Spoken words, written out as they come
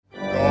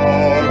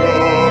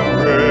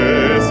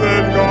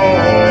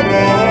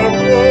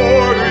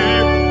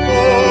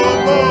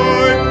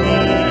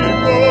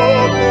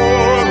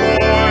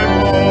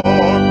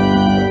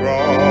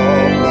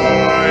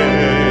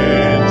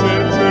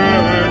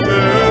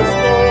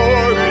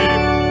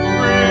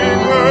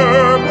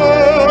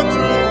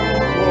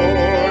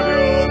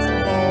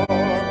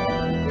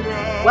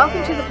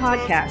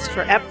podcast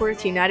for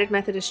Epworth United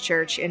Methodist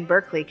Church in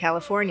Berkeley,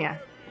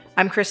 California.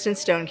 I'm Kristen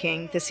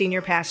Stoneking, the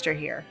senior pastor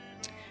here.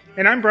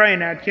 And I'm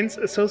Brian Adkins,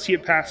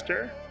 associate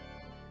pastor.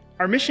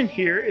 Our mission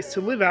here is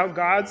to live out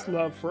God's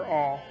love for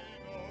all.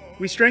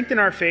 We strengthen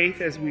our faith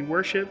as we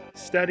worship,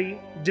 study,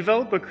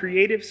 develop a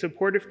creative,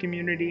 supportive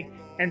community,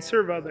 and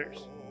serve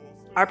others.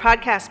 Our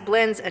podcast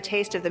blends a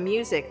taste of the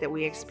music that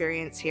we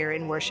experience here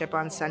in worship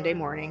on Sunday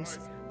mornings,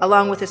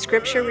 along with a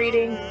scripture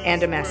reading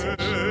and a message.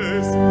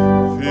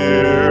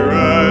 Fear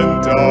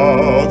and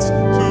doubt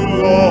too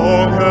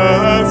long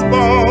has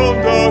bound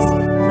us.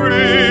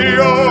 Free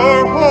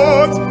our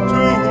hearts to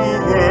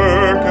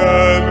work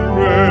and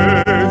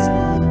praise.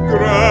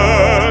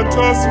 Grant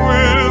us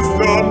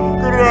wisdom,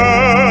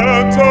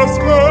 grant us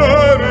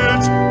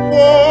courage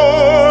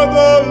for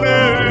the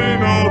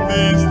living of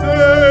these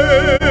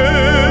days.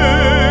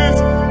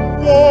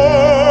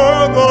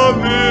 For the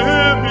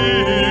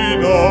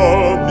living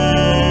of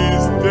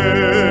these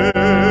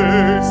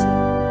days.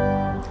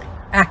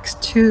 Acts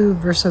 2,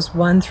 verses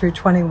 1 through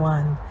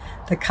 21,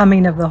 the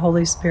coming of the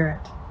Holy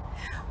Spirit.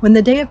 When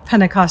the day of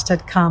Pentecost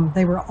had come,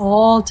 they were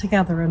all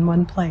together in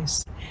one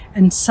place.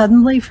 And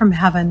suddenly from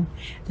heaven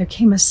there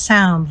came a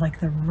sound like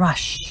the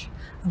rush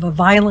of a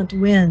violent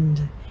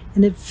wind,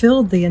 and it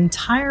filled the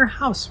entire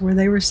house where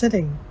they were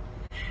sitting.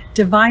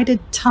 Divided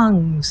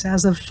tongues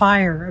as of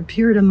fire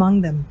appeared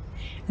among them,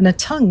 and a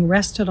tongue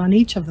rested on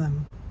each of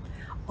them.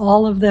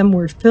 All of them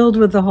were filled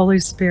with the Holy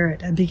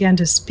Spirit and began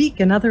to speak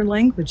in other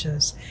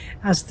languages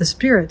as the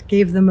Spirit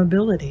gave them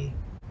ability.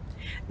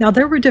 Now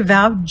there were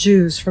devout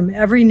Jews from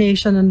every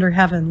nation under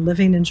heaven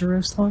living in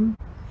Jerusalem.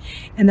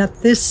 And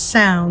at this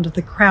sound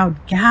the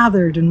crowd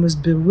gathered and was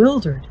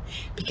bewildered,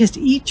 because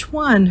each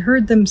one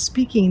heard them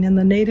speaking in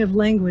the native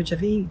language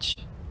of each.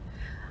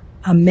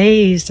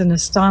 Amazed and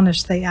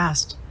astonished, they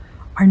asked,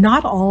 "Are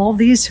not all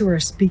these who are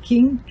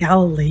speaking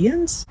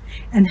Galileans?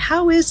 And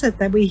how is it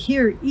that we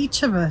hear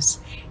each of us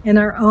in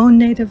our own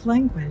native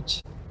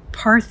language?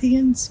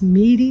 Parthians,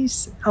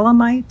 Medes,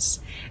 Elamites,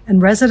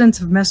 and residents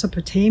of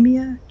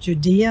Mesopotamia,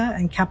 Judea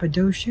and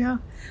Cappadocia,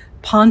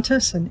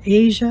 Pontus and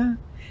Asia,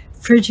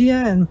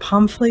 Phrygia and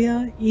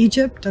Pamphylia,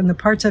 Egypt and the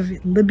parts of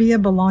Libya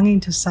belonging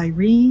to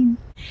Cyrene,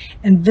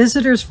 and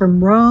visitors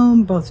from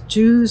Rome, both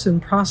Jews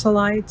and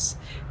proselytes,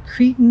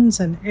 Cretans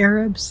and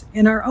Arabs.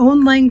 In our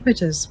own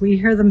languages we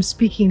hear them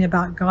speaking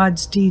about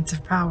God's deeds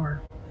of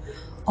power."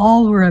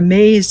 All were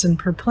amazed and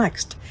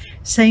perplexed,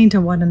 saying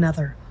to one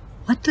another,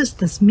 "What does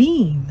this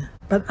mean?"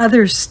 But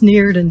others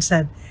sneered and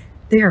said,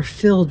 "They are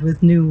filled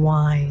with new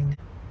wine."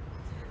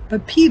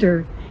 But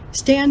Peter,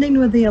 standing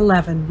with the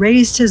 11,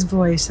 raised his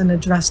voice and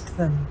addressed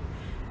them.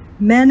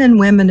 "Men and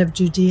women of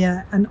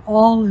Judea and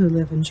all who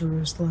live in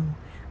Jerusalem,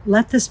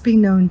 let this be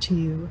known to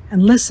you,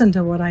 and listen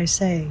to what I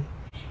say.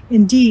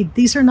 Indeed,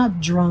 these are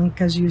not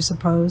drunk, as you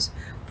suppose,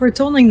 for it's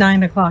only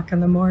 9 o'clock in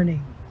the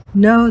morning.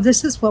 No,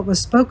 this is what was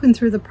spoken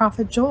through the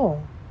prophet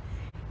Joel.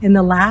 In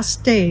the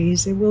last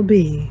days it will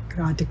be,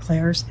 God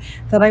declares,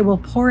 that I will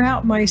pour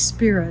out my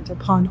Spirit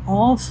upon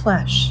all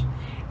flesh,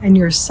 and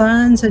your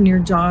sons and your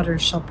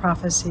daughters shall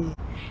prophesy,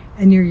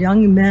 and your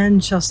young men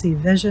shall see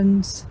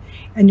visions,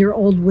 and your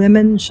old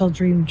women shall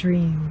dream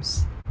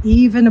dreams.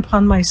 Even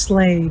upon my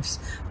slaves,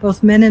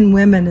 both men and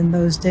women in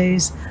those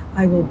days,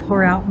 I will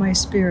pour out my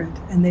Spirit,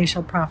 and they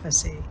shall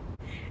prophesy.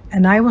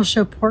 And I will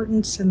show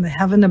portents in the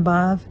heaven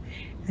above,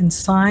 and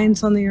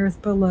signs on the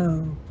earth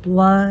below,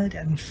 blood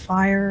and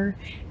fire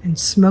and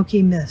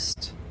smoky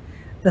mist.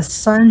 The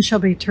sun shall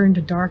be turned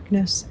to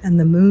darkness, and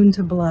the moon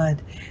to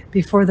blood,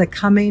 before the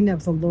coming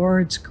of the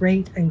Lord's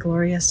great and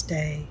glorious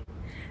day.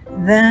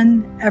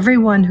 Then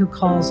everyone who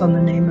calls on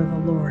the name of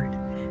the Lord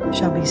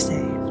shall be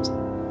saved."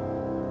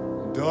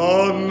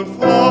 Done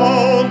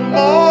found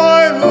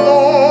my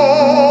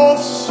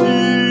lost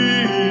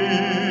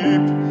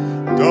sheep.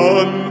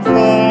 Done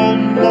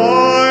found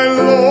my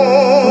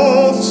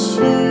lost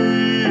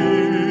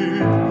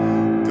sheep.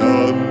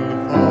 Done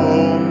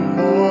found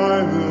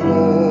my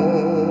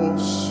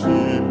lost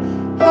sheep.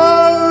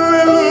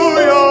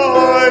 Hallelujah!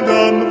 I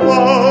done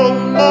found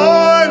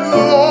my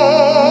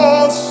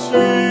lost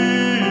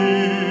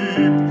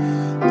sheep.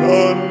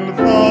 Done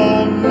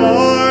found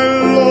my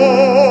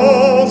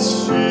lost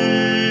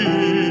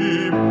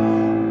sheep.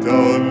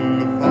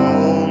 Done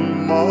found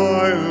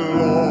my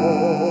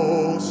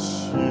lost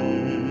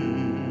sheep.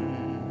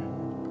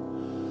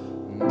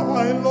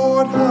 My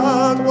Lord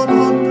had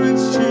 100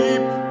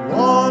 sheep,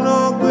 one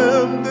of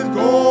them did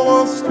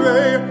go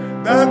astray.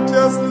 That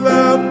just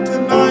left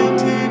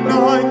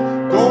 99.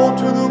 Go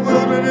to the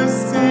wilderness,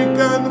 seek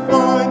and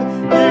find.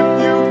 If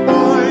you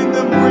find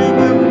them, bring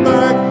them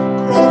back.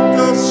 Cross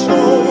the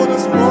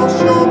shoulders, cross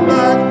your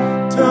back.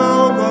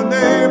 Tell the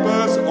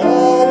neighbors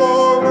all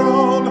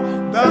around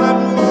that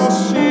lost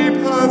sheep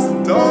has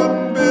done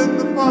been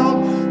found.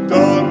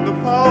 Done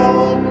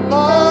found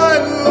my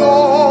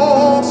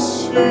lost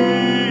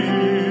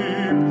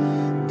sheep.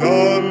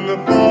 Done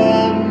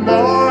found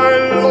my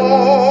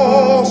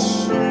lost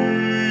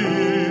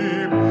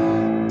sheep.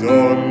 Done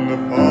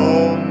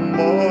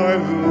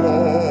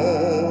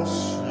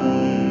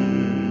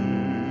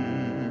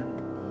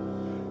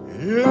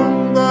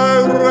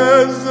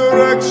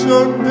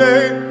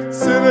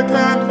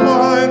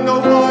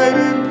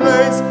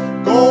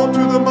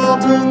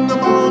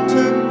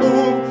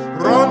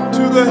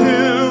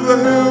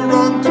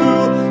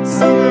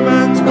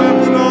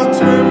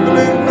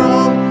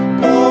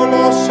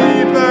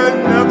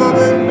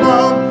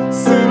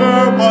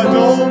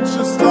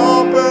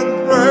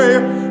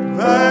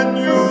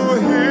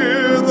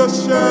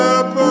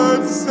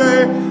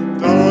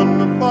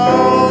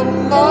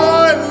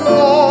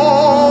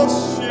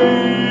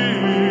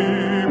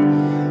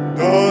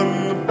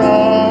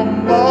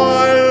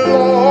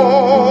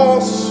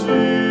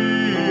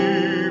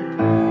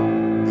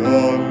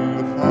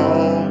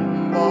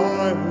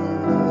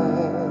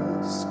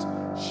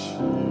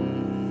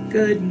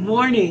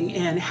morning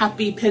and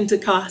happy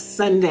Pentecost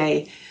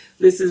Sunday.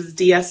 This is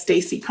DS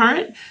Stacy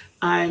Current.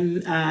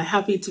 I'm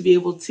happy to be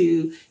able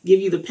to give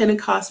you the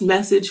Pentecost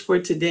message for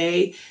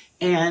today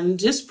and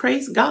just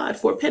praise God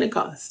for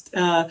Pentecost,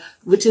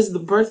 which is the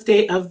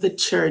birthday of the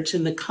church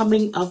and the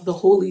coming of the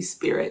Holy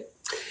Spirit.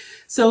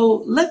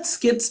 So let's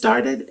get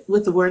started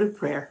with the word of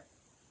prayer.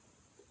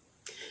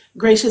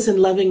 Gracious and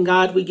loving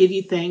God, we give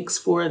you thanks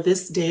for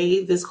this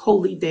day, this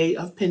holy day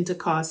of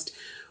Pentecost,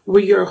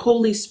 where your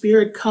Holy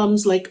Spirit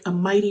comes like a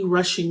mighty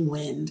rushing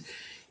wind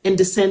and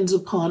descends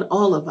upon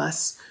all of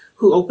us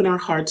who open our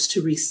hearts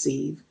to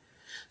receive.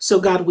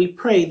 So God, we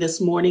pray this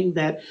morning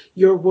that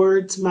your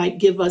words might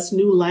give us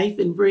new life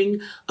and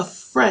bring a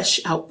fresh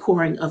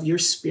outpouring of your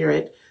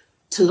Spirit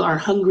to our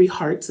hungry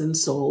hearts and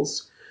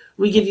souls.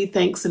 We give you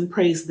thanks and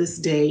praise this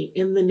day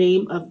in the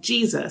name of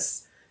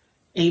Jesus.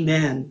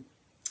 Amen.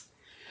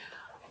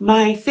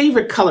 My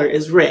favorite color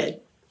is red.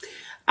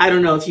 I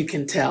don't know if you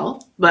can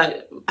tell,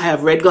 but I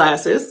have red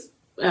glasses.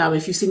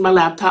 If you see my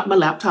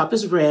laptop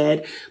is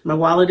red. My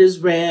wallet is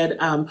red.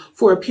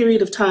 For a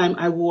period of time,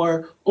 I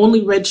wore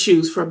only red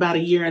shoes for about a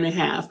year and a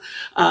half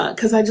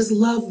because I just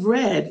love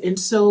red. And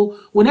so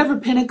whenever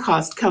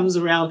Pentecost comes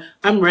around,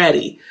 I'm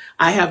ready.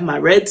 I have my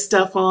red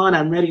stuff on.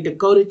 I'm ready to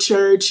go to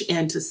church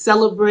and to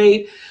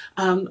celebrate.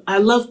 I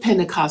love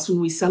Pentecost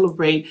when we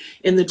celebrate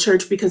in the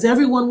church because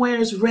everyone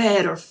wears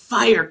red or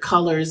fire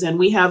colors, and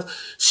we have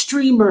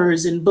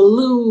streamers and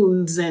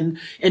balloons and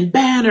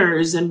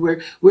banners, and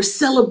we're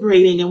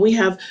celebrating, and we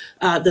have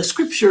the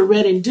scripture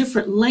read in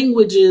different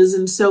languages.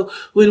 And so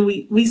when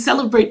we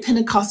celebrate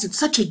Pentecost, it's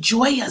such a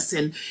joyous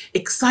and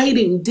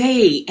exciting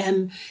day.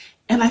 And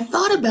I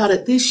thought about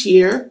it this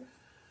year.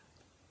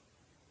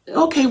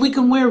 Okay, we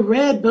can wear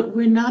red, but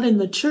we're not in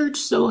the church.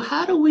 So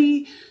how do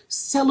we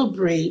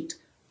celebrate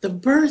the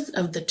birth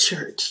of the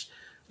church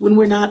when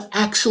we're not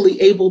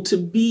actually able to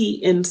be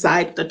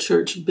inside the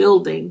church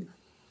building?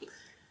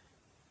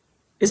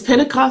 Is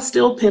Pentecost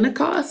still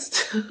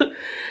Pentecost?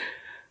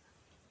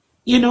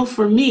 You know,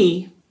 for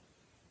me,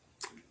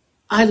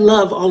 I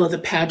love all of the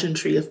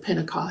pageantry of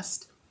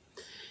Pentecost.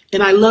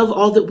 And I love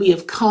all that we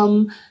have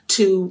come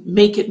to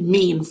make it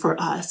mean for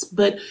us.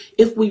 But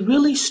if we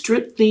really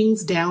strip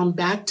things down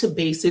back to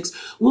basics,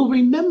 we'll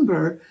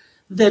remember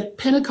that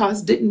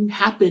Pentecost didn't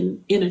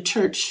happen in a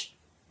church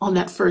on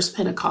that first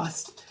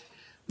Pentecost,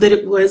 that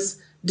it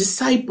was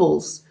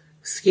disciples,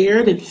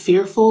 scared and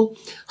fearful,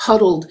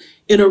 huddled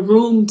in a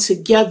room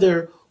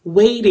together,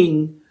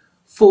 waiting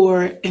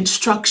for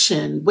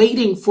instruction,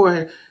 waiting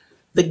for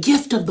the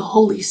gift of the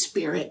Holy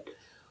Spirit,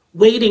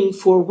 waiting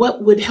for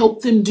what would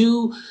help them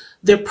do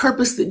their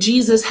purpose that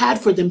Jesus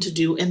had for them to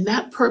do. And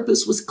that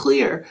purpose was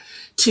clear: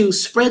 to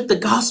spread the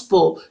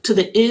gospel to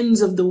the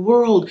ends of the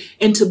world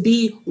and to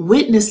be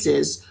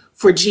witnesses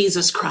for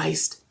Jesus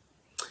Christ.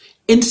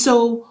 And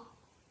so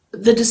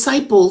the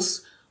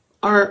disciples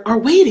are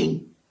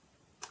waiting.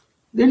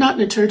 They're not in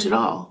the church at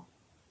all.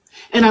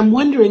 And I'm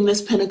wondering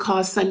this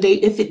Pentecost Sunday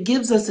if it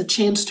gives us a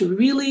chance to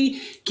really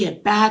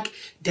get back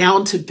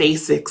down to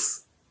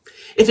basics.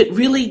 If it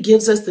really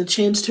gives us the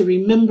chance to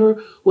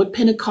remember what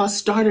Pentecost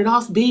started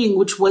off being,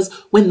 which was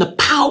when the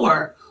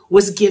power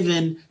was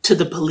given to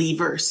the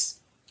believers.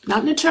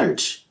 Not in a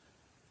church,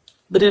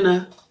 but in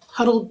a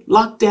huddled,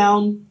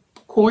 lockdown,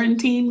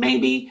 quarantine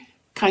maybe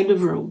kind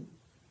of room.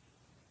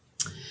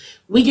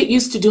 We get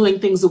used to doing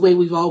things the way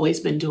we've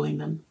always been doing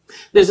them.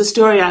 There's a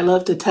story I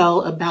love to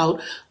tell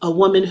about a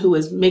woman who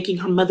is making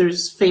her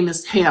mother's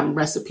famous ham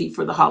recipe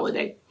for the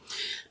holiday.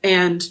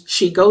 And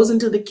she goes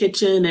into the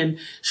kitchen and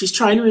she's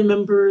trying to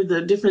remember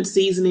the different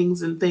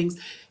seasonings and things.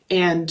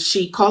 And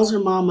she calls her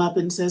mom up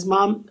and says,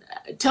 "Mom,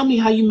 tell me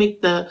how you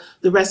make the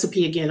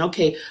recipe again."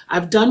 "Okay,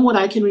 I've done what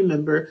I can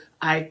remember.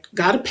 I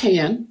got a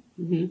pan.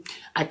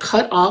 I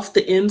cut off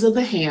the ends of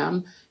the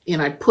ham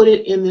and I put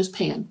it in this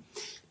pan."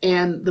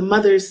 And the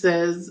mother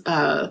says,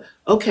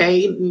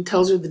 "Okay," and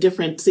tells her the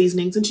different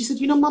seasonings. And she said,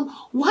 "You know, Mom,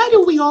 why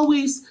do we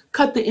always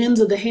cut the ends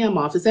of the ham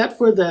off? Is that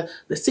for the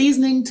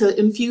seasoning to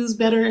infuse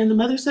better?" And the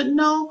mother said,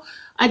 "No,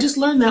 I just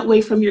learned that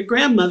way from your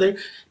grandmother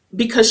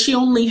because she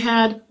only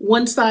had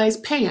one size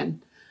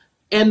pan.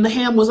 And the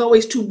ham was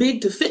always too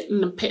big to fit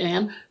in the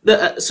pan.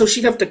 So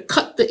she'd have to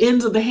cut the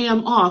ends of the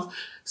ham off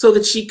so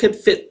that she could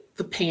fit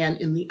the pan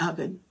in the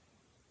oven."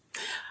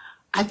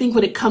 I think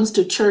when it comes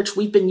to church,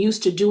 we've been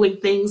used to doing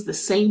things the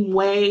same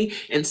way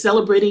and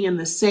celebrating in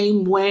the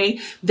same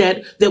way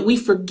that we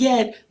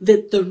forget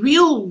that the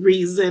real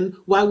reason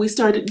why we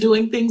started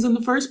doing things in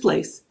the first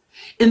place.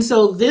 And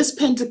so this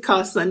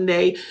Pentecost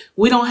Sunday,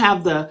 we don't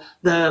have the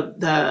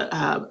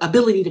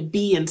ability to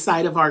be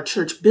inside of our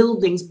church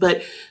buildings,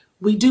 but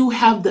we do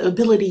have the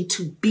ability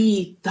to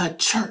be the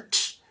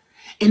church.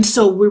 And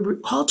so we're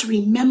called to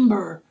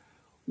remember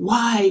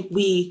why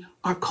we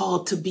are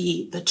called to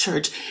be the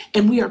church.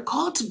 And we are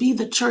called to be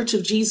the church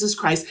of Jesus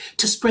Christ,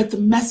 to spread the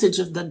message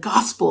of the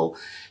gospel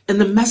and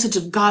the message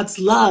of God's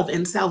love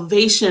and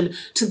salvation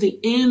to the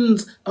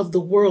ends of the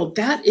world.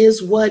 That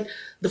is what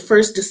the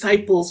first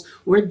disciples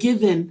were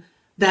given.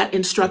 that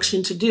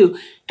instruction to do.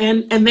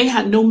 And they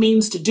had no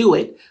means to do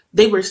it.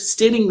 They were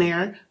sitting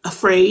there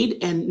afraid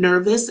and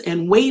nervous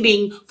and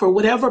waiting for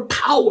whatever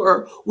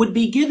power would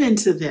be given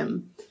to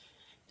them.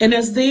 And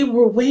as they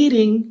were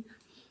waiting,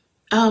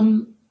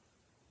 the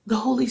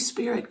Holy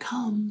Spirit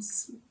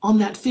comes on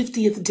that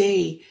 50th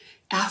day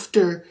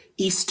after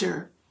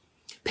Easter.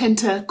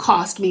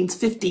 Pentecost means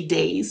 50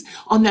 days.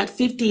 On that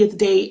 50th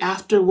day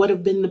after what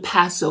have been the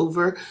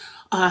Passover,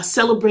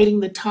 celebrating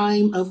the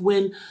time of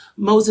when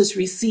Moses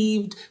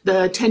received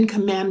the 10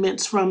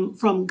 commandments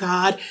from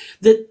God,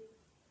 that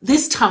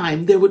this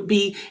time there would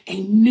be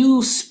a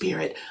new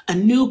spirit, a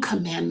new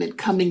commandment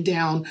coming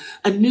down,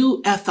 a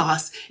new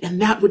ethos,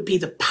 and that would be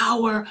the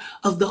power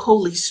of the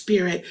Holy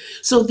Spirit.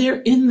 So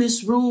they're in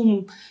this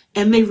room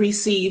and they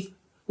receive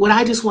what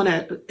I just want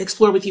to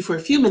explore with you for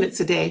a few minutes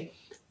today: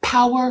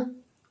 power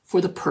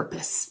for the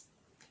purpose.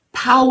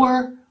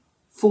 Power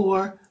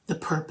for the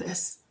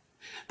purpose.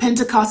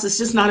 Pentecost is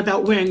just not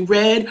about wearing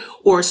red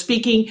or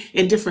speaking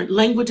in different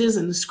languages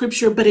in the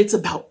scripture, but it's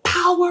about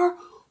power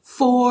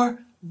for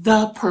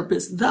the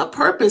purpose. The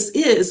purpose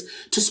is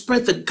to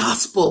spread the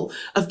gospel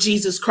of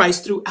Jesus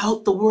Christ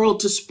throughout the world,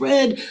 to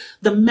spread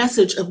the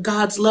message of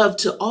God's love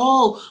to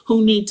all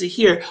who need to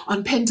hear.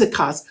 On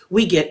Pentecost,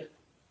 we get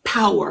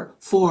power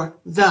for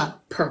the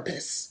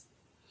purpose.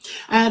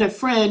 I had a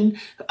friend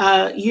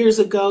years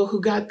ago who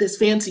got this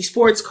fancy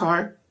sports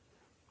car,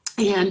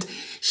 and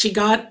she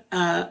got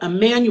a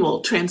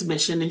manual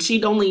transmission, and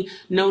she'd only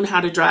known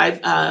how to drive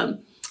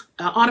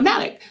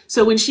automatic.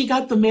 So when she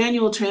got the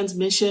manual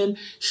transmission,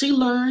 she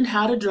learned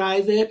how to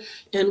drive it.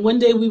 And one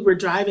day we were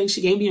driving, she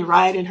gave me a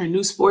ride in her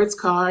new sports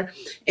car,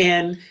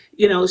 and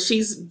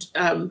she's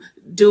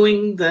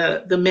doing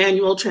the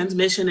manual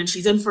transmission, and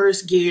she's in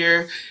first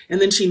gear, and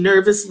then she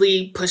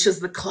nervously pushes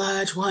the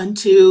clutch, 1,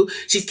 2,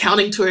 she's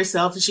counting to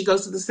herself, and she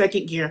goes to the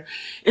second gear.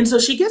 And so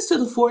she gets to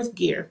the fourth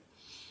gear,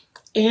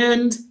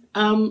 and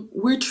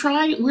we're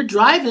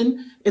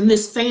driving in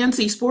this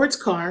fancy sports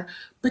car,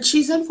 but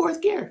she's in fourth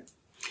gear.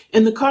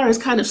 And the car is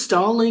kind of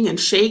stalling and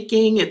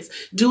shaking. It's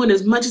doing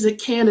as much as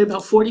it can at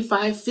about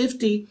 45,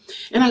 50.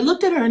 And I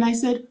looked at her and I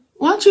said,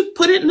 "Why don't you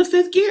put it in the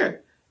fifth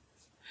gear?"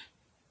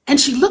 And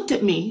she looked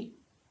at me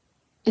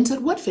and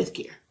said, "What fifth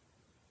gear?"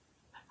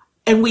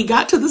 And we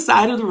got to the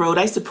side of the road.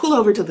 I said, "Pull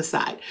over to the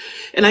side."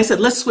 And I said,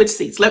 "Let's switch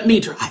seats. Let me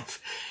drive."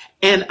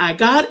 And I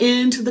got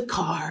into the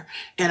car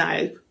and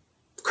I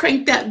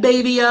cranked that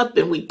baby up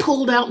and we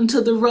pulled out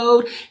into the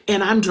road,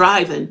 and I'm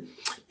driving.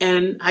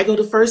 And I go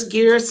to first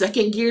gear,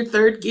 second gear,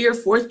 third gear,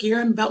 fourth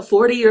gear. I'm about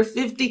 40 or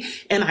 50.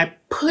 And I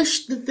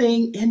push the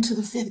thing into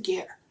the fifth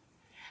gear.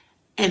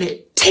 And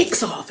it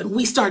takes off and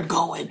we start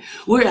going.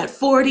 We're at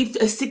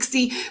 40,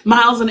 60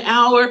 miles an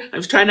hour. I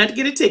was trying not to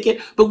get a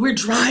ticket, but we're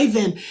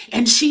driving.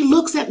 And she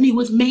looks at me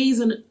with amaze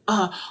and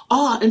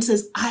awe and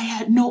says, "I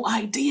had no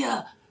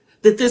idea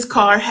that this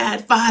car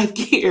had 5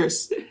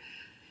 gears."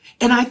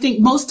 And I think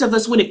most of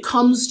us, when it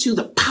comes to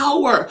the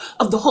power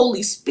of the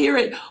Holy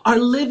Spirit, are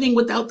living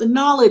without the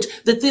knowledge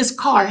that this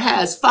car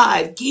has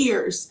 5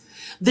 gears,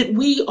 that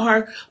we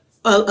are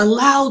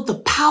allowed the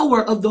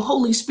power of the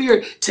Holy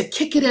Spirit to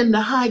kick it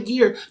into high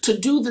gear, to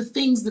do the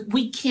things that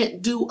we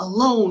can't do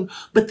alone,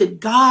 but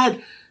that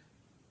God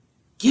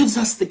gives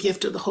us the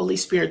gift of the Holy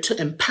Spirit to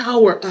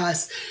empower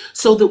us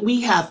so that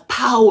we have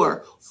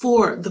power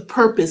for the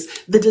purpose.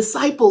 The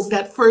disciples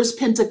that first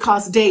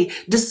Pentecost day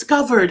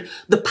discovered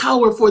the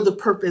power for the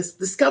purpose,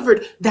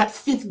 discovered that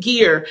fifth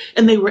gear,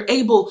 and they were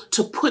able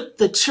to put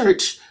the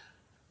church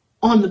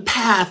on the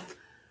path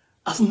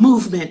of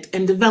movement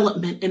and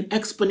development and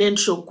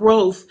exponential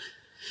growth.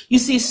 You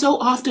see, so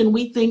often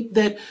we think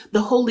that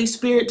the Holy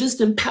Spirit just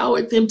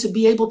empowered them to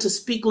be able to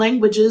speak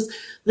languages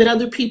that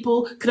other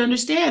people could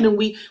understand. And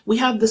we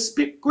have the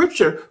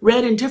scripture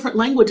read in different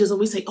languages and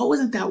we say, "Oh,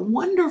 isn't that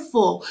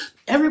wonderful?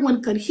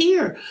 Everyone could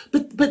hear."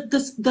 But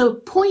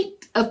the point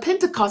of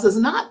Pentecost is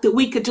not that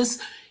we could just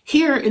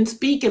hear and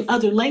speak in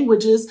other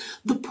languages.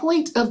 The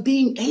point of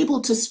being able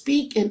to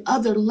speak in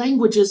other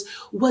languages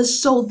was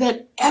so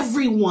that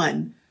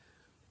everyone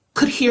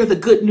could hear the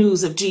good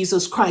news of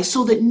Jesus Christ,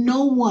 so that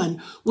no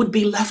one would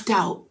be left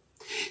out.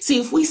 See,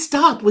 if we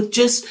stop with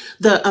just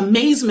the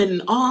amazement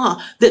and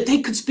awe that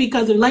they could speak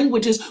other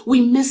languages, we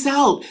miss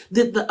out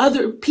that the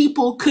other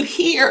people could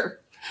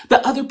hear.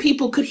 The other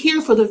people could hear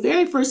for the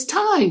very first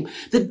time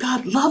that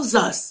God loves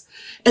us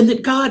and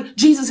that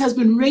Jesus has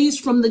been raised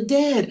from the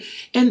dead,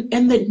 and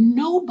that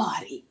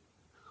nobody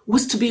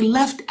was to be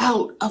left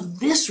out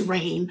of this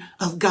reign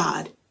of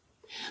God.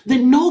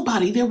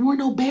 That there were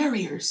no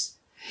barriers.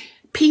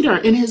 Peter,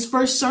 in his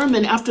first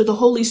sermon after the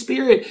Holy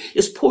Spirit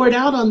is poured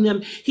out on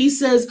them, he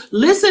says,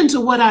 "Listen to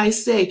what I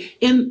say."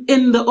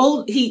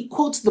 He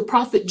quotes the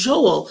prophet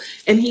Joel,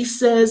 and he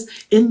says,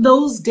 "In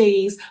those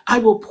days, I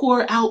will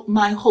pour out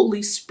my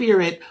Holy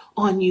Spirit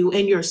on you,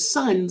 and your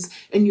sons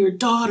and your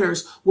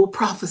daughters will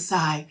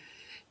prophesy."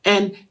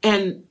 And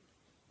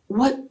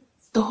what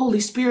the Holy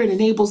Spirit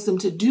enables them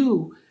to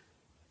do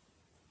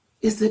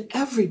is that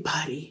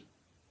everybody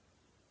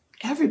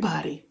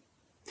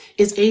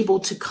is able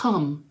to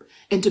come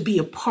and to be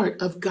a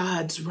part of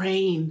God's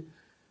reign.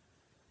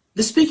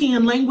 The speaking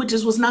in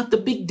languages was not the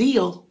big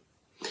deal.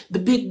 The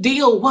big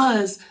deal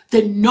was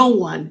that no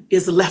one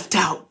is left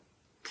out.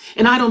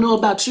 And I don't know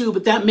about you,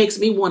 but that makes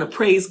me want to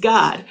praise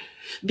God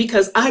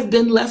because I've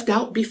been left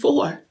out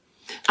before.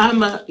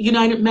 I'm a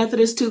United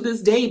Methodist to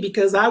this day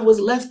because I was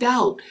left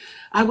out.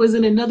 I was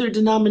in another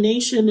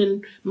denomination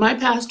and my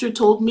pastor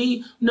told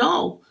me,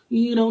 no,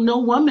 no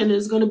woman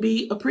is going to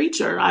be a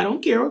preacher. I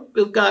don't care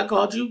if God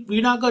called you.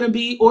 You're not going to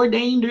be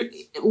ordained.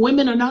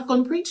 Women are not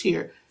going to preach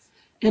here.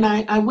 And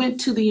I went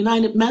to the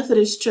United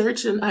Methodist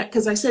Church and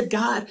because I said,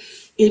 God,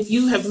 if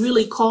you have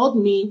really called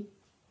me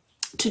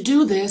to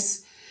do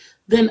this,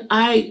 then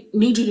I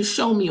need you to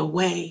show me a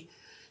way.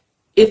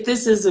 If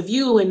this is of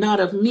you and not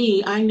of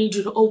me, I need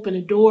you to open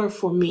a door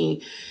for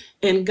me.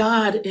 And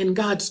God, in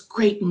God's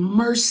great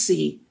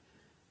mercy,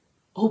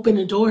 opened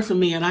a door for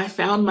me. And I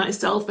found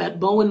myself at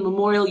Bowen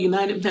Memorial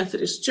United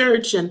Methodist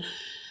Church and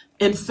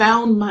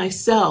found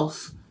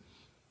myself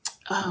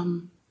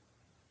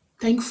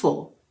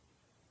thankful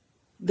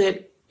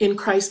that in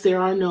Christ there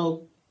are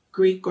no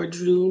Greek or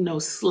Jew, no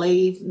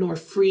slave nor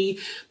free,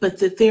 but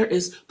that there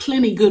is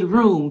plenty good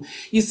room.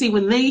 You see,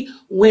 when they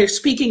were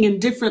speaking in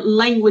different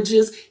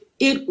languages,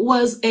 it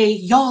was a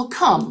y'all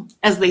come,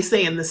 as they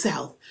say in the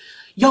South.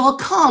 Y'all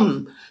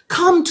come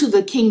to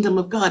the kingdom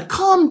of God,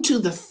 come to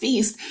the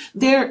feast.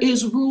 There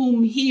is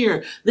room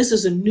here. This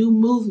is a new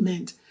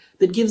movement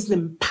that gives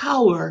them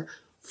power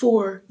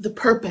for the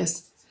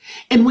purpose.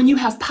 And when you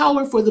have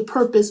power for the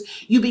purpose,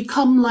 you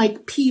become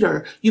like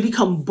Peter. You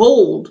become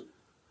bold.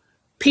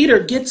 Peter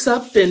gets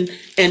up and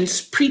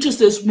preaches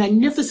this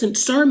magnificent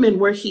sermon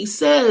where he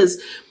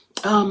says,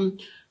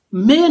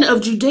 men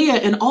of Judea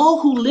and all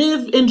who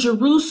live in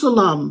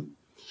Jerusalem,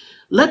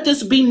 let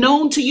this be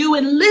known to you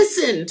and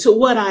listen to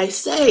what I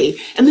say.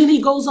 And then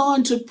he goes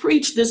on to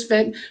preach this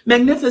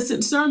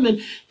magnificent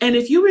sermon. And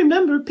if you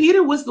remember,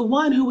 Peter was the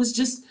one who was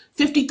just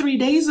 53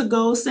 days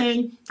ago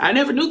saying, I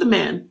never knew the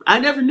man. I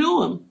never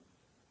knew him.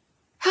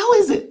 How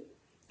is it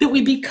that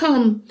we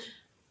become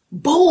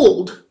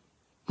bold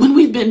when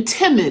we've been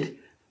timid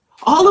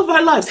all of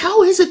our lives?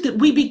 How is it that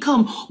we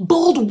become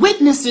bold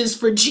witnesses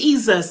for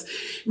Jesus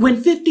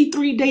when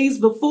 53 days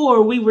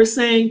before we were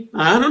saying,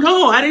 I don't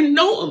know, I didn't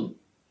know him?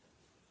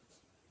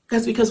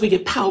 That's because we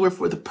get power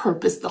for the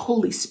purpose. The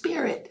Holy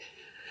Spirit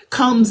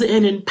comes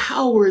and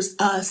empowers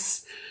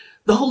us.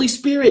 The Holy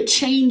Spirit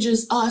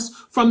changes us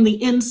from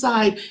the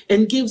inside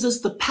and gives us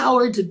the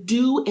power to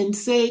do and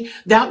say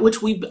that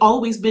which we've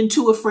always been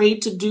too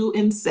afraid to do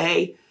and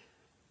say.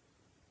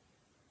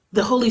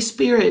 The Holy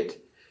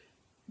Spirit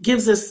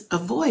gives us a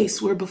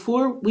voice where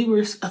before we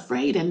were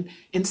afraid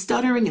and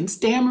stuttering and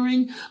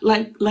stammering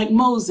like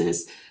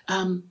Moses.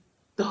 The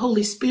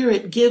Holy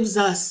Spirit gives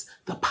us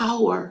the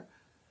power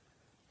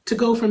to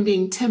go from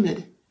being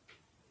timid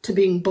to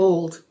being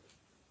bold.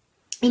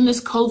 In this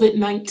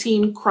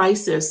COVID-19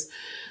 crisis,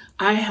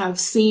 I have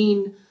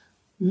seen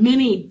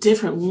many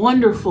different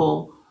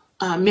wonderful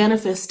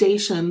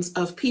manifestations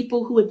of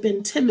people who had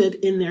been timid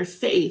in their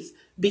faith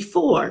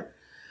before,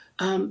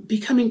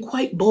 becoming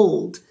quite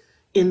bold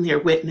in their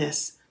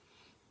witness.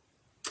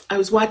 I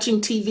was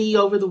watching TV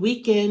over the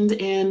weekend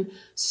and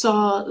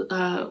saw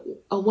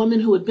a woman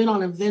who had been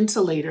on a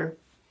ventilator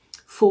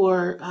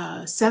for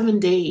 7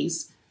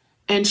 days.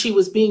 And she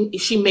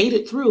made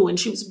it through and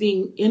she was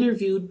being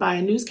interviewed by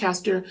a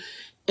newscaster.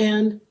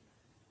 And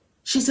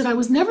she said, I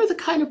was never the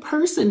kind of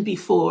person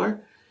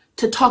before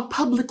to talk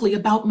publicly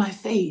about my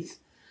faith.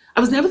 I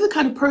was never the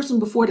kind of person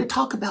before to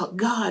talk about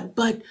God,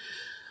 but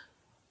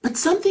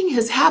something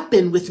has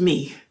happened with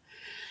me.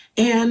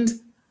 And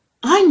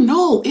I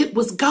know it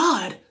was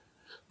God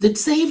that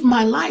saved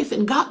my life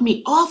and got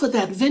me off of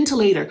that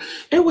ventilator.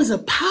 There was a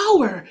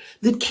power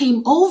that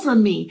came over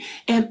me.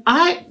 And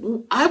I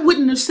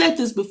wouldn't have said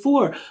this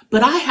before,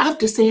 but I have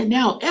to say it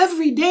now.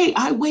 Every day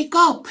I wake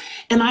up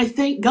and I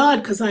thank God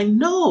because I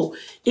know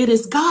it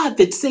is God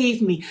that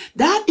saved me.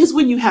 That is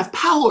when you have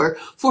power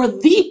for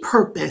the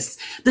purpose,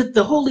 that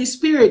the Holy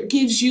Spirit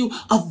gives you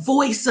a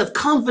voice of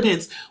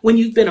confidence when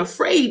you've been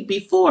afraid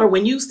before,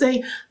 when you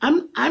say,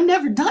 I've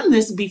never done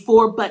this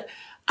before, but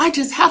I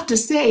just have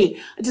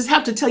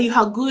to tell you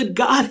how good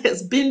God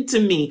has been to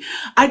me.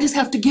 I just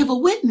have to give a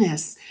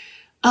witness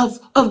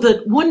of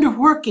the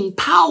wonder-working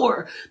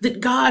power that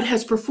God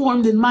has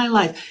performed in my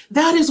life.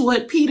 That is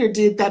what Peter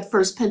did that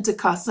first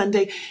Pentecost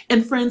Sunday.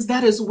 And friends,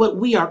 that is what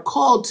we are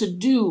called to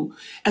do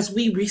as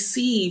we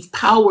receive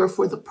power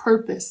for the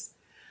purpose.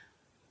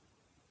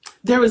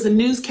 There was a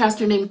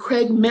newscaster named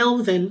Craig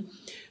Melvin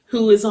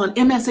who is on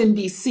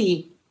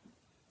MSNBC.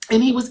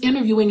 And he was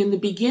interviewing in the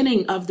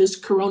beginning of this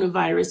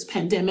coronavirus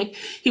pandemic.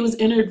 He was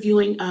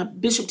interviewing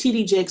Bishop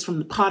T.D. Jakes from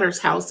the Potter's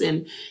House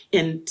in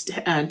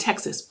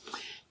Texas.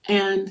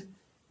 And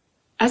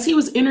as he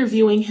was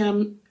interviewing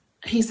him,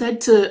 he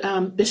said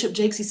to Bishop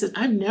Jakes, he said,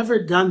 I've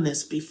never done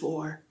this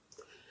before,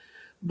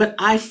 but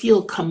I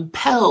feel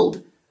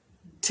compelled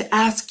to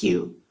ask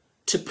you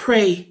to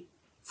pray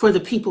for the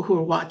people who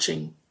are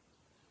watching.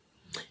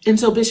 And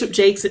so Bishop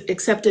Jakes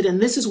accepted,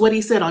 and this is what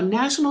he said on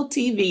national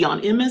TV,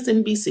 on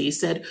MSNBC,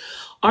 said,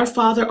 "Our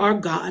Father, our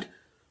God,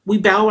 we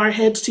bow our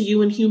heads to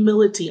you in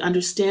humility,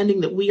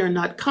 understanding that we are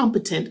not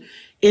competent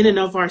in and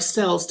of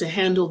ourselves to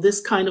handle this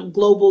kind of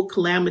global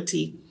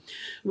calamity.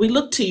 We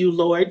look to you,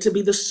 Lord, to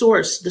be the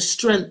source, the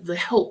strength, the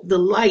help, the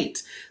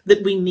light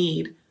that we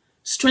need.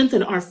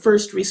 Strengthen our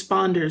first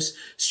responders,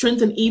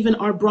 strengthen even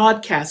our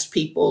broadcast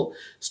people,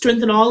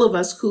 strengthen all of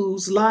us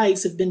whose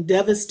lives have been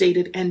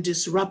devastated and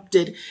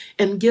disrupted,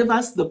 and give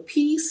us the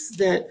peace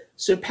that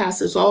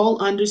surpasses all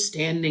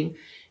understanding.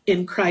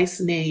 In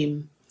Christ's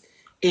name,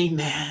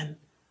 amen."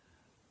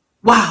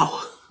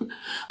 Wow.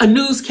 A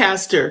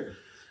newscaster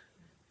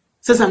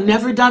says, "I've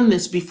never done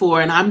this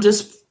before, and I'm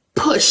just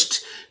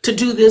pushed to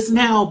do this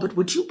now, but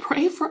would you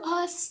pray for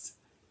us?"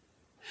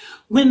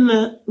 When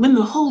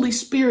the Holy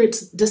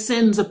Spirit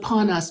descends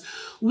upon us,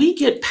 we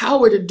get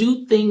power to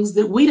do things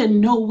that we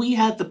didn't know we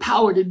had the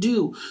power to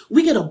do.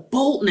 We get a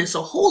boldness,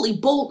 a holy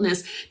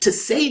boldness to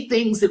say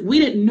things that we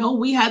didn't know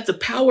we had the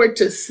power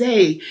to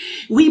say.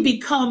 We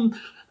become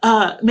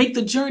make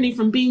the journey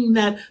from being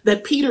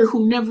that Peter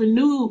who never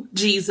knew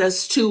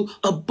Jesus to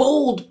a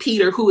bold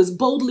Peter who is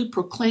boldly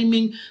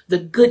proclaiming the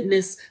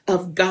goodness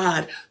of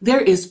God. There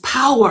is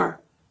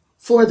power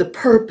for the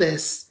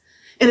purpose.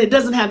 And it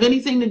doesn't have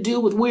anything to do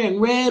with wearing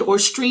red or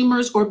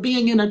streamers or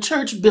being in a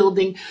church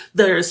building.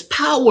 There is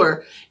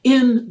power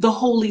in the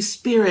Holy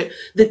Spirit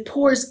that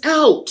pours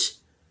out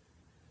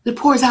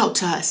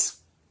to us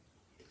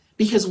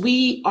because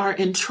we are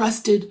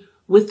entrusted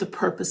with the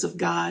purpose of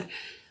God.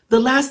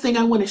 The last thing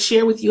I want to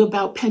share with you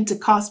about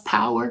Pentecost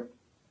power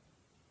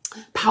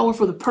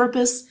for the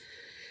purpose,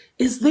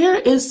 is there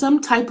is some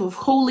type of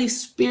Holy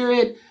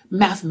Spirit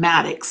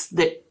mathematics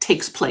that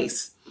takes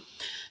place.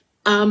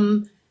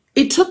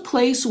 It took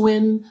place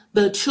when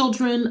the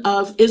children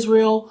of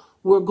Israel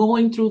were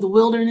going through the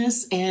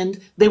wilderness and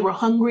they were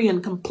hungry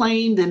and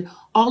complained, and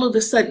all of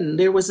a sudden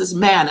there was this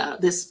manna,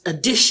 this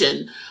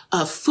addition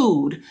of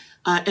food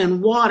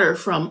and water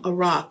from a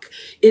rock.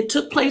 It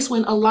took place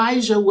when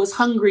Elijah was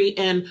hungry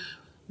and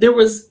there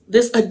was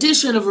this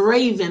addition of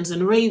ravens,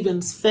 and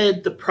ravens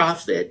fed the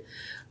prophet.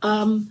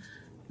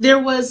 There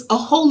was a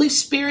Holy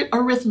Spirit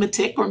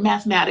arithmetic, or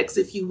mathematics,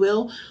 if you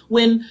will,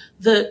 when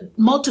the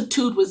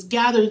multitude was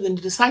gathered and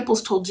the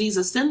disciples told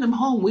Jesus, "Send them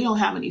home, we don't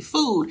have any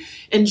food."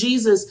 And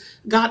Jesus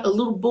got a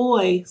little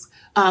boy's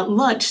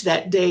lunch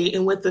that day,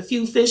 and with a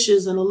few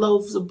fishes and a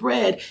loaves of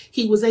bread,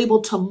 he was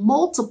able to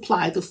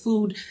multiply the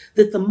food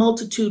that the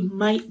multitude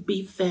might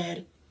be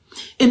fed.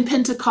 In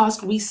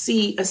Pentecost, we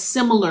see a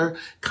similar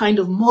kind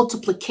of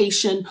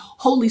multiplication,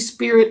 Holy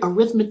Spirit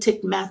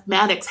arithmetic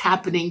mathematics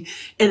happening,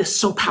 and it's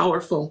so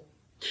powerful.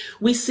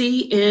 We see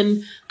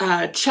in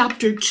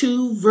chapter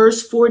 2,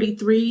 verse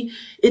 43,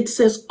 it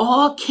says,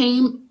 "Awe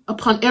came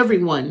upon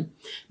everyone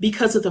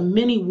because of the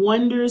many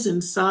wonders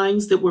and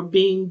signs that were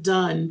being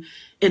done,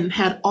 and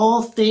had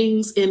all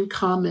things in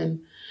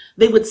common.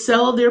 They would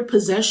sell their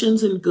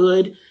possessions and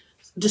good,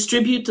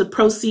 distribute the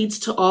proceeds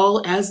to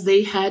all as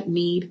they had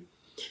need.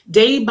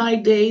 Day by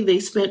day, they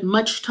spent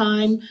much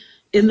time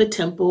in the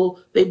temple.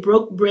 They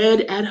broke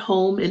bread at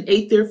home and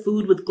ate their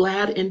food with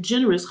glad and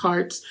generous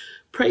hearts,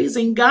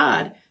 praising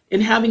God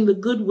and having the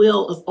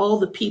goodwill of all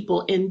the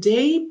people. And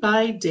day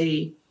by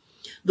day,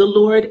 the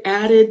Lord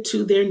added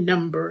to their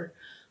number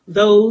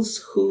those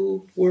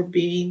who were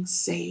being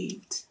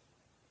saved."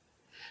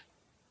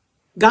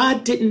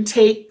 God didn't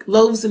take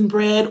loaves and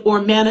bread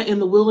or manna in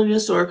the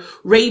wilderness or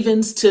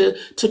ravens to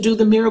do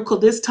the miracle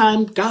this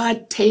time.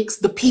 God takes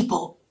the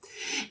people.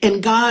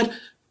 And God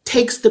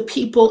takes the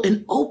people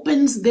and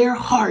opens their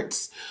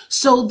hearts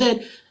so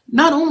that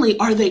not only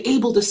are they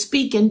able to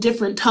speak in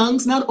different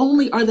tongues, not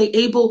only are they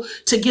able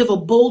to give a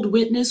bold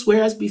witness,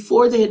 whereas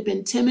before they had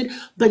been timid,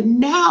 but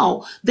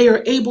now they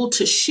are able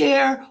to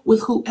share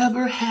with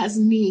whoever has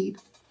need.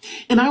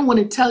 And I want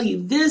to tell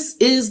you, this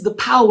is the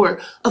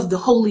power of the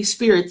Holy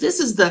Spirit. This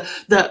is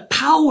the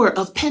power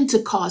of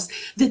Pentecost,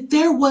 that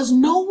there was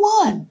no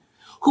one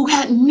who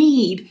had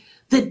need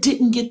that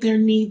didn't get their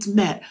needs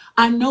met.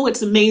 I know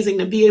it's amazing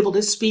to be able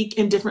to speak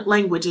in different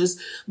languages,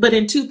 but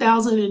in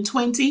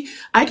 2020,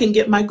 I can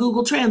get my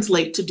Google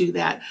Translate to do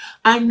that.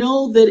 I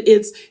know that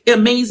it's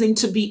amazing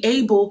to be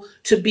able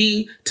to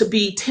be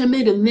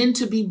timid and then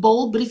to be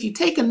bold, but if you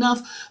take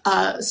enough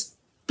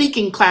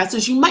speaking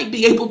classes, you might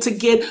be able to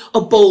get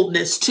a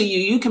boldness to you.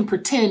 You can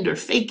pretend or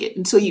fake it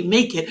until you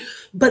make it.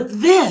 But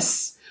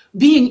this,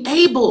 being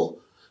able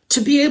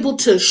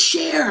to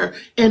share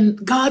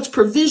and God's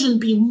provision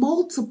be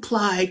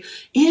multiplied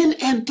in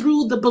and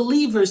through the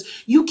believers,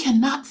 you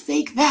cannot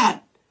fake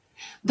that.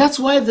 That's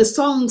why the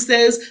song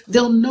says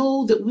they'll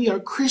know that we are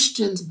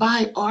Christians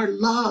by our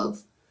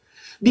love,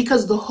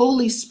 because the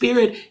Holy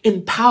Spirit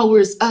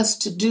empowers us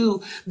to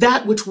do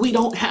that which we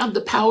don't have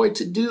the power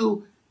to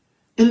do.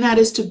 And that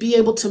is to be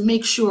able to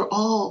make sure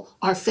all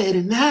are fed.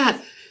 And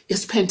that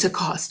is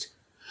Pentecost.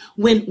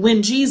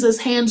 when Jesus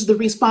hands the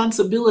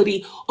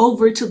responsibility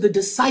over to the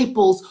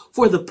disciples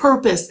for the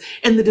purpose,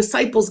 and the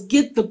disciples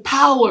get the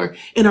power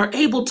and are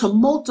able to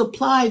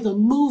multiply the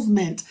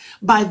movement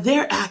by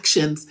their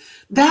actions.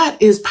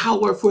 That is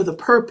power for the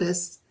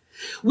purpose.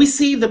 We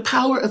see the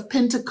power of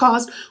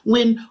Pentecost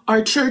when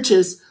our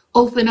churches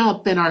open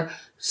up and are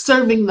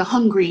serving the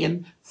hungry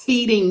and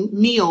feeding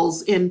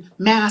meals in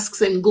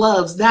masks and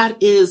gloves.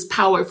 That is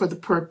power for the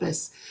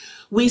purpose.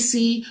 We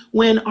see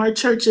when our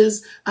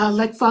churches,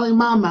 like Fale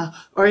Mama,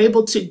 are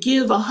able to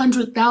give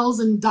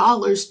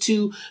 $100,000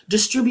 to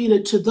distribute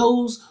it to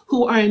those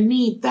who are in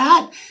need.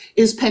 That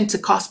is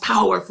Pentecost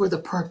power for the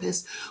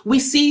purpose. We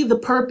see the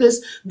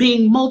purpose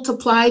being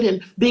multiplied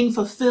and being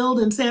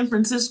fulfilled in San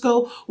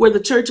Francisco, where the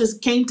churches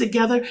came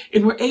together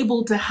and were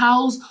able to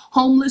house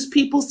homeless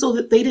people so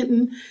that they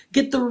didn't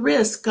get the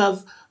risk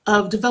of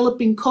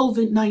developing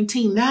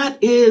COVID-19.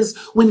 That is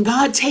when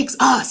God takes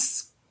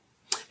us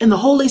and the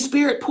Holy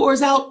Spirit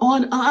pours out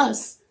on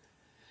us,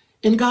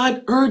 and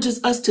God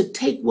urges us to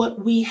take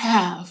what we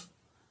have,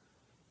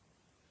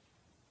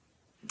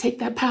 take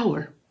that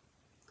power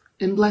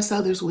and bless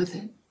others with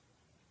it.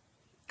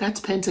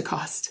 That's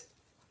Pentecost.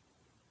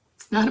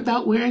 It's not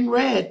about wearing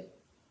red.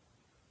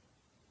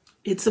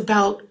 It's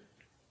about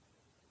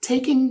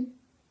taking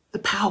the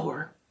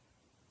power,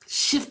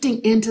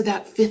 shifting into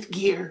that fifth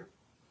gear,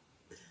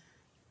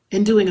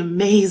 and doing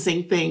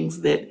amazing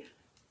things that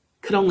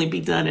could only be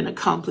done and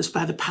accomplished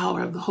by the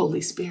power of the Holy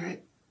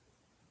Spirit.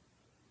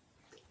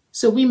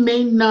 So we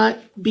may not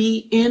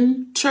be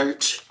in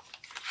church,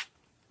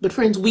 but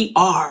friends, we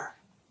are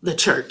the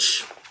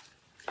church.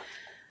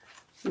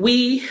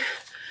 We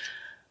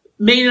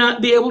may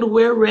not be able to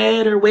wear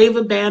red or wave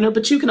a banner,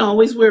 but you can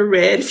always wear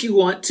red if you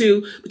want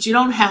to, but you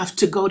don't have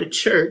to go to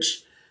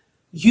church.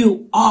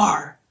 You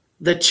are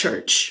the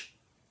church.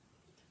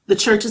 The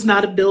church is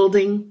not a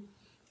building.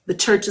 The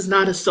church is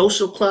not a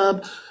social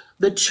club.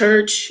 The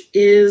church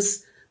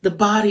is the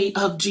body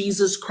of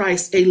Jesus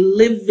Christ, a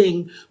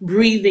living,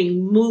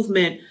 breathing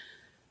movement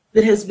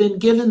that has been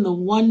given the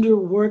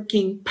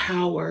wonder-working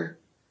power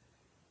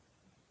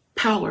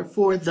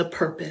for the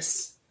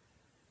purpose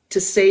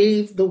to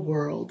save the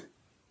world.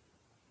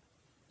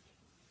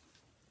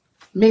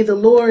 May the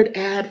Lord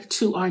add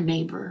to our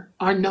number,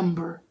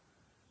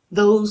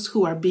 those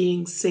who are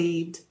being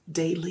saved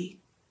daily.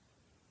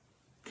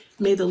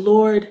 May the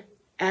Lord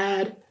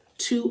add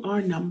to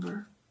our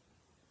number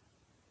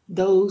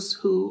those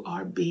who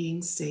are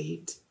being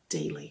saved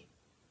daily.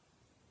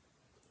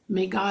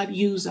 May God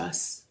use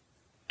us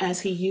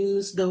as he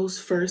used those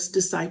first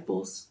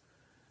disciples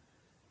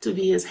to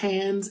be his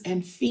hands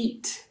and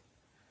feet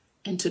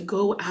and to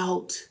go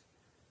out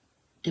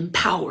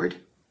empowered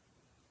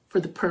for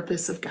the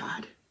purpose of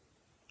God.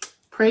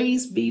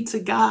 Praise be to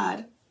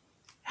God.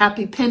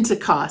 Happy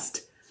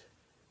Pentecost.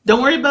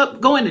 Don't worry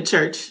about going to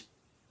church.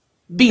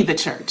 Be the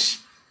church.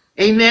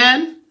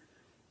 Amen.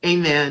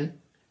 Amen.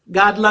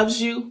 God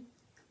loves you,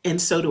 and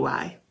so do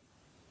I.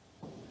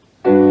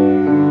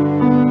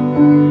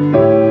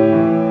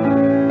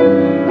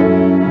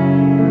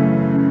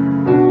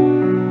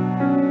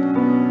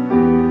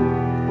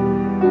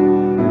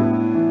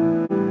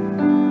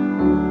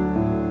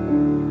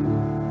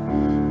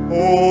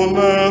 Oh,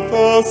 let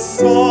the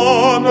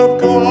Son of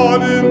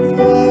God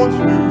enfold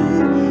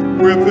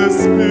you with his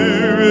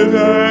Spirit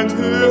and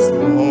his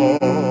love.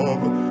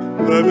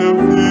 Let him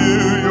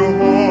fill your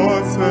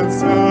hearts and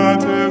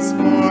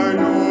satisfy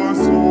your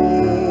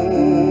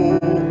soul.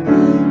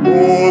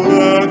 Oh,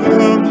 let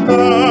him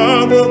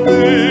have the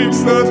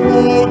things that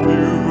hold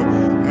you,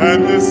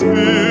 and his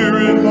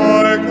Spirit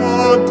like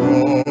a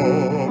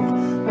dove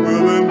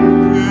will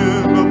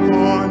imprints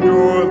upon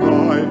your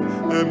life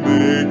and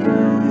make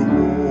you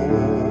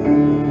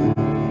whole.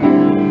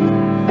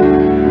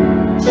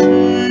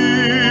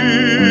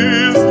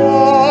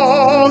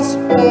 Jesus,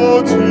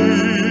 oh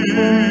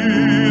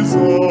Jesus,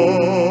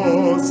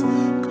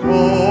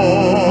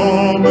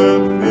 come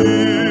and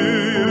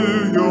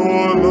fill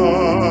your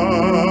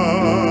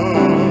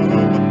land.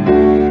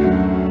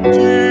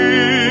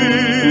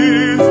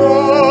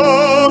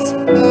 Jesus,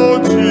 oh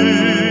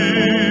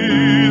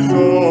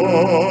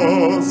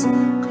Jesus,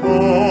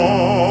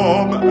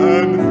 come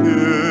and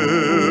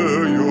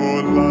fill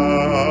your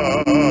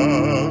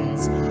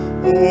lands.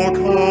 Oh,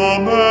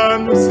 come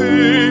and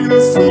sing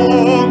the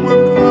song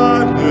with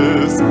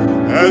gladness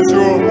as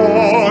your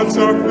hearts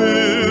are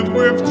filled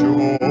with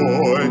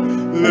joy.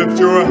 Lift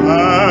your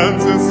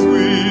hands in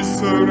sweet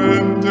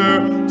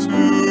surrender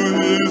to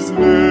his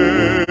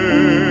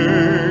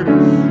name.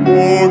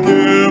 Oh,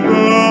 give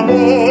him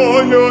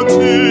all your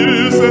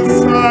tears and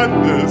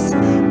sadness.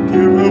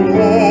 Give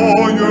him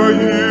all your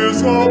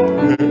years of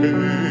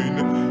pain,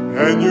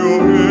 and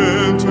you'll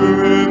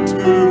enter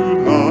into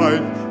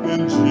life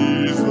in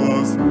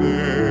Jesus'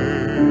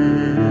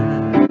 name.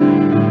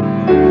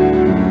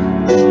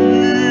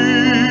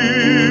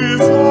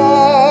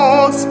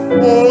 Jesus,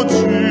 oh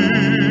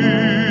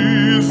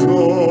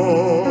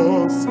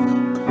Jesus,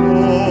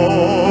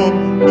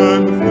 come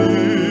and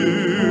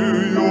fill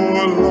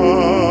your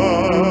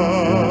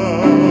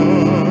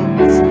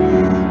lands.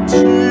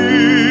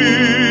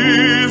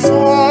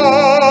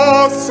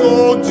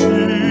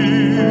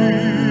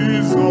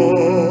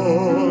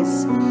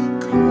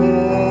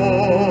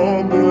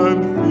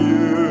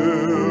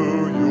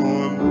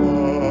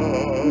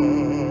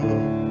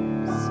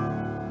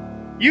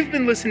 You've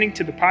been listening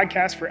to the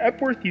podcast for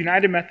Epworth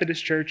United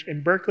Methodist Church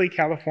in Berkeley,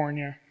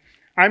 California.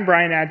 I'm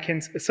Brian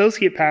Adkins,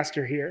 Associate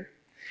Pastor here.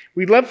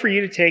 We'd love for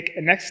you to take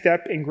a next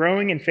step in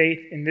growing in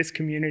faith in this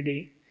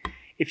community.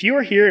 If you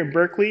are here in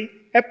Berkeley,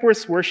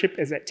 Epworth's worship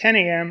is at 10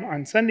 a.m.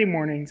 on Sunday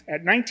mornings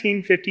at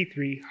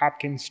 1953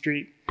 Hopkins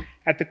Street,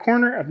 at the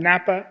corner of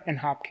Napa and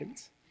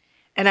Hopkins.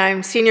 And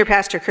I'm Senior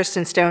Pastor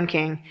Kristen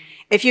Stoneking.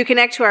 If you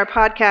connect to our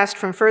podcast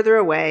from further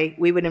away,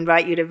 we would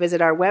invite you to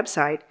visit our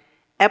website,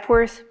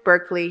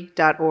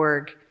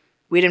 epworthberkeley.org.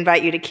 We'd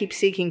invite you to keep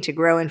seeking to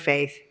grow in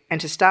faith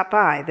and to stop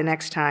by the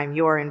next time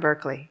you're in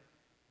Berkeley.